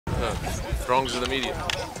throngs of the media.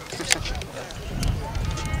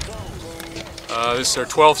 This is our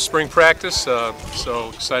 12th spring practice, so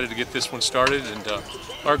excited to get this one started. And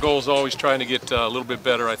our goal is always trying to get a little bit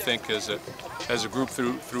better, I think, as a group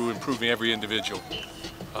through improving every individual.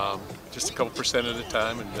 Just a couple percent at a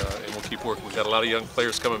time, and we'll keep working. We've got a lot of young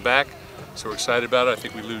players coming back, so we're excited about it. I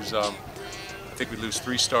think we lose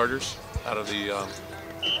 3 starters out of the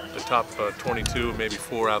top 22, and maybe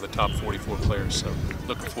 4 out of the top 44 players. So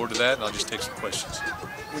looking forward to that, and I'll just take some questions.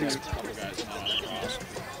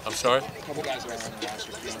 I'm sorry? A couple guys are on the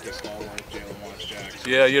roster, Deontay Stallworth, Jalen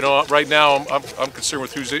Watts-Jackson. Yeah, you know, right now I'm concerned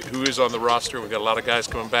with who is on the roster. We've got a lot of guys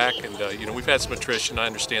coming back, and you know, we've had some attrition. I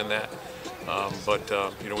understand that, but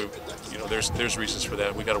you know, there's reasons for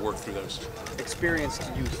that. We got to work through those. Experienced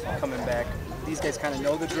youth coming back. These guys kind of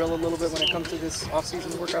know the drill a little bit when it comes to this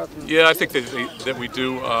off-season workout. Yeah, I think that we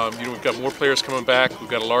do. You know, we've got more players coming back. We've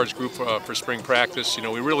got a large group for spring practice. You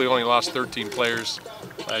know, we really only lost 13 players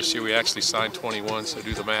last year. We actually signed 21, so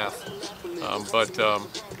do the math.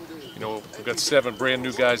 You know, we've got 7 brand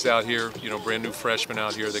new guys out here. You know, brand new freshmen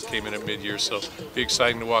out here that came in at mid-year. So it'll be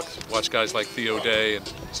exciting to watch guys like Theo Day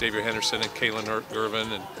and Xavier Henderson and Kalen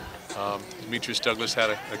Irvin, and Demetrius Douglas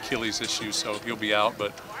had an Achilles issue, so he'll be out.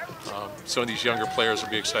 But some of these younger players will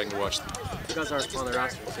be exciting to watch them. The guys aren't on the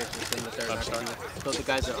roster. It's safe to assume that they're not going to. The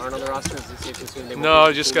guys that aren't on the roster, is it safe to assume they won't? No,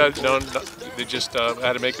 they just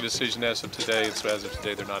had to make a decision as of today, and so as of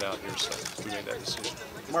today they're not out here. So we made that decision.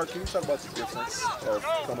 Mark, can you talk about the difference of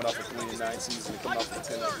coming off a 3-9 season and coming off a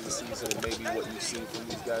 10-3 season, and maybe what you've seen from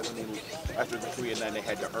these guys? I mean, after the 3-9, they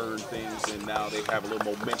had to earn things, and now they have a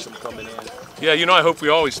little momentum coming in. Yeah, you know, I hope we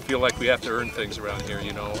always feel like we have to earn things around here.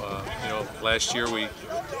 You know, last year we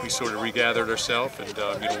sort of regathered ourselves, and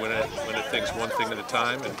you know, went at things one thing at a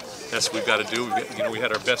time, and that's what we've got to do. You know, we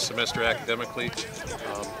had our best semester academically,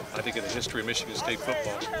 I think, in the history of Michigan State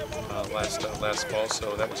football last fall,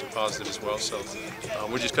 so that was a positive as well. So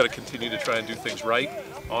we're just got to continue to try and do things right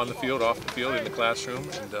on the field, off the field, in the classroom,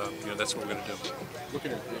 and you know, that's what we're going to do.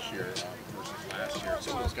 Looking at this year versus last year,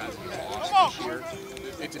 some of those guys that lost this year,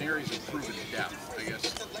 it's an area of proven depth, I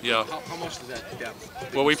guess. Yeah. How much does that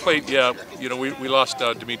depth? Well, we played. Yeah, you know, we lost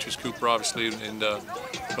Demetrius Cooper, obviously,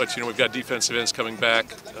 but you know, we've got defensive ends coming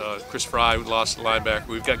back. Chris Fry, we lost the linebacker.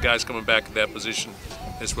 We've got guys coming back at that position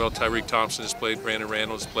as well. Tyreek Thompson has played. Brandon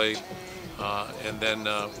Randall has played. And then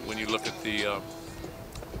when you look at the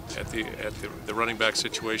running back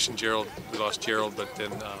situation, we lost Gerald, but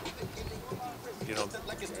then you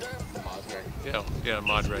know,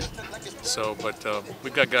 Madre. So, but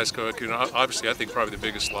we've got guys going. You know, obviously, I think probably the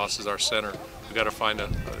biggest loss is our center. We've got to find a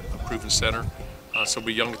proven center. So we're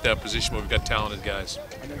young at that position, but we've got talented guys.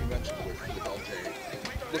 I know you mentioned with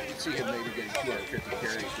LJ, that you see him maybe getting 250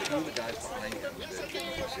 carries. Who are the guys behind him that you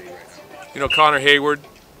see right now? You know, Connor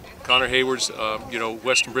Hayward's, you know,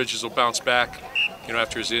 Weston Bridges will bounce back, you know,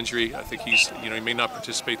 after his injury. I think he may not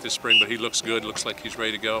participate this spring, but he looks good, looks like he's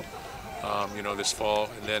ready to go, you know, this fall.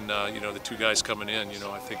 And then, you know, the 2 guys coming in, you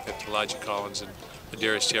know, I think that Elijah Collins and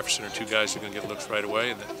Darius Jefferson are 2 guys who are going to get looks right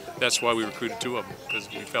away. And that's why we recruited 2 of them, because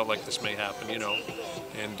we felt like this may happen, you know.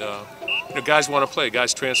 And, you know, guys want to play.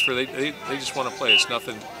 Guys transfer. They just want to play. It's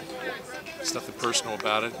nothing personal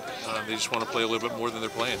about it. They just want to play a little bit more than they're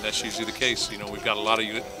playing. That's usually the case. You know, we've got a lot of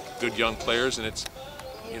good young players, and it's,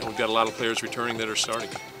 you know, we've got a lot of players returning that are starting,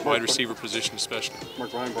 wide receiver position especially.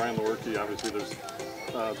 Mark, Brian Lewerke, obviously there's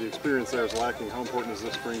the experience there is lacking. How important is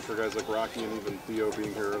this spring for guys like Rocky and even Theo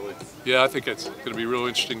being here early? Yeah, I think it's going to be real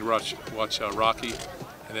interesting to watch Rocky,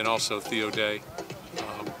 and then also Theo Day.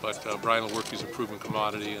 But Brian Lewerke is a proven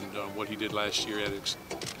commodity, and what he did last year had a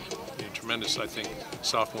tremendous, I think,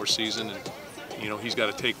 sophomore season, and you know, he's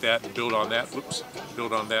got to take that and build on that.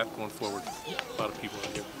 Build on that going forward. A lot of people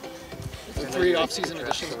in here. The 3 off-season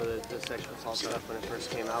additions of the sexual assault stuff when it first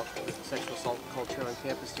came out, the sexual assault culture on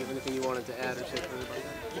campus. Do you have anything you wanted to add or say further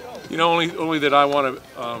about that? You know, only that I want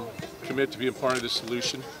to commit to being part of the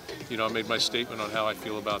solution. You know, I made my statement on how I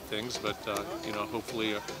feel about things, but you know,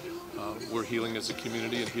 hopefully we're healing as a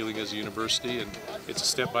community and healing as a university, and it's a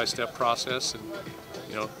step-by-step process. And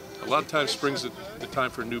you know, a lot of times spring's the time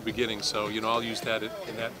for a new beginning. So you know, I'll use that in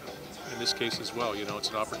this case as well. You know, it's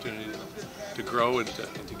an opportunity to grow and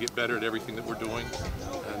to get better at everything that we're doing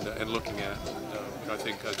and looking at. And, you know, I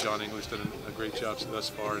think John Engler's done a great job thus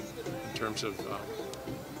far in terms of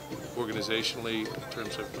organizationally, in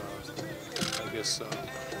terms of I guess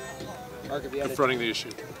confronting the issue.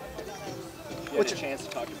 What's your chance to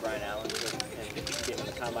talk to Brian Allen and get him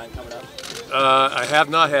the combine coming up? I have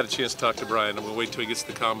not had a chance to talk to Brian. I'm going to wait till he gets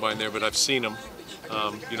to the combine there, but I've seen him.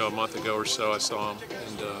 You know, a month ago or so I saw him,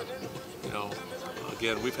 and you know,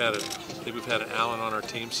 again, we've had a I think we've had an Allen on our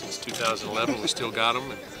team since 2011. We still got them.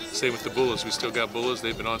 And same with the Bullas. We still got Bullas.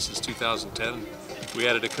 They've been on since 2010. We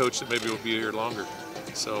added a coach that maybe will be here longer,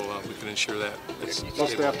 so we can ensure that.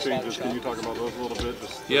 Those staff changes, can you talk about those a little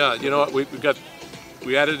bit? Yeah, you know what,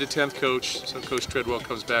 we added a 10th coach, so Coach Treadwell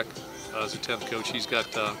comes back as a 10th coach. He's got,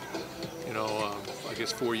 you know, I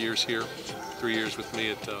guess 4 years here, 3 years with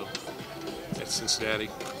me at Cincinnati.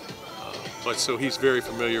 But so he's very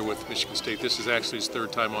familiar with Michigan State. This is actually his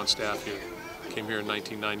 3rd time on staff here. Came here in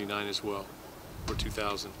 1999 as well, or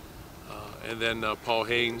 2000. And then Paul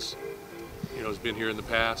Haynes, you know, has been here in the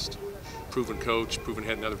past. Proven coach,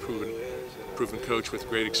 another proven coach with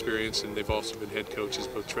great experience, and they've also been head coaches,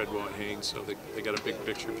 both Treadwell and Haynes, so they got a big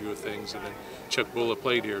picture view of things. And then Chuck Bulla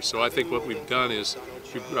played here. So I think what we've done is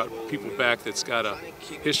we've brought people back that's got a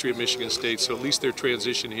history at Michigan State, so at least their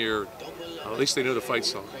transition here, at least they know the fight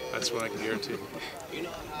song. That's what I can guarantee.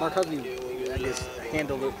 Mark, how do you, I guess,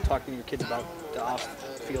 handle it, talking to your kids about the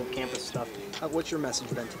off-field campus stuff? What's your message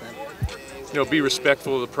been to them? You know, be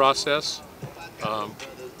respectful of the process.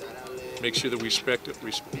 Make sure that we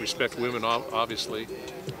respect women, obviously.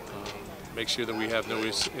 Make sure that we have no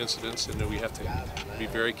incidents, and that we have to be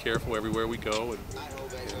very careful everywhere we go,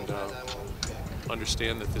 and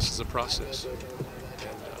understand that this is a process. And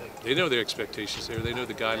they know their expectations there. They know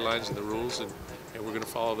the guidelines and the rules, and we're going to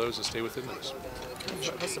follow those and stay within those.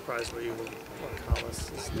 How surprised were you when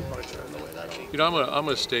Collis' departure and the way that all? You know, I'm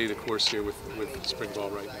going to stay the course here with spring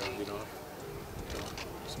ball right now. You know,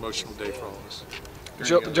 it's an emotional day for all of us.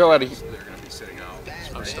 Joe, Eddie. They're going to be sitting out.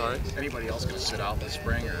 I'm sorry? Anybody else going to sit out this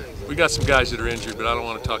spring? Or? We got some guys that are injured, but I don't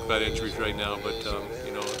want to talk about injuries right now. But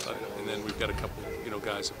you know, and then we've got a couple, you know,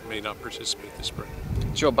 guys that may not participate this spring.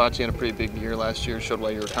 Joe Bocci had a pretty big year last year. Showed why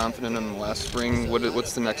you were confident in the last spring.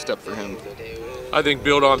 What's the next step for him? I think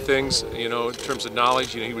build on things. You know, in terms of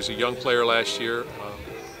knowledge. You know, he was a young player last year,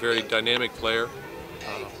 very dynamic player.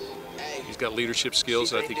 He's got leadership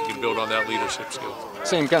skills, and I think he can build on that leadership skill.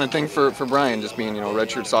 Same kind of thing for Brian, just being, you know,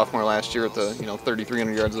 redshirt sophomore last year at the, you know,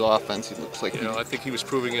 3,300 yards of offense. He looks like, you know, I think he was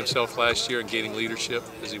proving himself last year and gaining leadership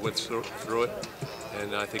as he went through it,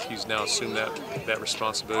 and I think he's now assumed that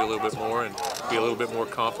responsibility a little bit more and be a little bit more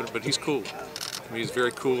confident. But he's cool. I mean, he's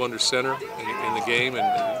very cool under center in the game, and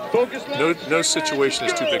no situation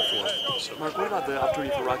is too big for him. So. Mark, what about the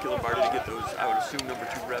opportunity for Rocky Lombardi to get those, I would assume, number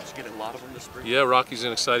 2 reps, getting a lot of them this spring? Yeah, Rocky's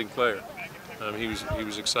an exciting player. He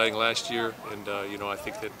was exciting last year, and you know, I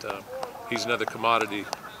think that he's another commodity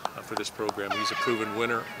for this program. He's a proven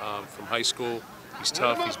winner from high school. He's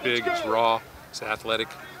tough, he's big, he's raw, he's athletic,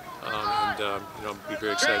 and you know, I'll be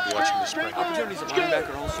very excited to watch him this spring. Opportunities at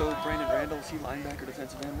linebacker also. Brandon Randall, is he linebacker,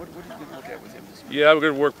 defensive end? What are you going to look at with him this year? Yeah, we're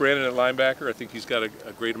going to work Brandon at linebacker. I think he's got a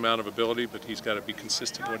great amount of ability, but he's got to be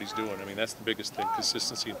consistent in what he's doing. I mean, that's the biggest thing,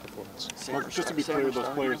 consistency and performance. Mark, just to be clear, those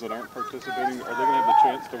players that aren't participating, are they going to have the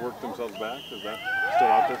chance to work themselves back? Is that still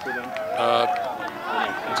out there for them?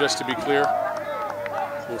 Just to be clear,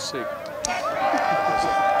 we'll see.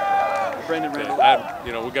 Brandon Randall.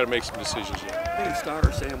 You know, we've got to make some decisions yet. I think Star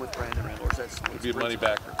or Sam with Brandon Randall. Or is that It'd be a money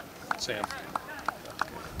backer. Sam.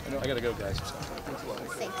 I got to go, guys.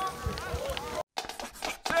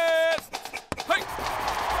 Hey!